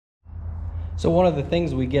So one of the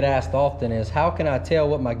things we get asked often is, how can I tell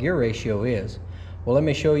what my gear ratio is? Well, let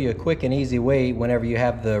me show you a quick and easy way whenever you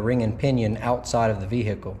have the ring and pinion outside of the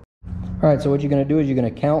vehicle. All right, so what you're gonna do is you're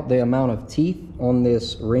gonna count the amount of teeth on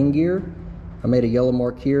this ring gear. I made a yellow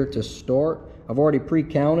mark here to start. I've already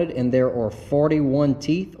pre-counted, and there are 41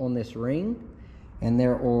 teeth on this ring, and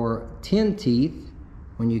there are 10 teeth,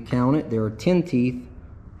 when you count it, there are 10 teeth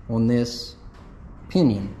on this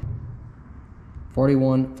pinion.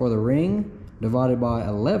 41 for the ring, divided by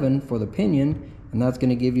 11 for the pinion, and that's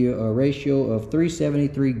gonna give you a ratio of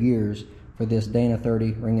 373 gears for this Dana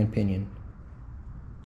 30 ring and pinion.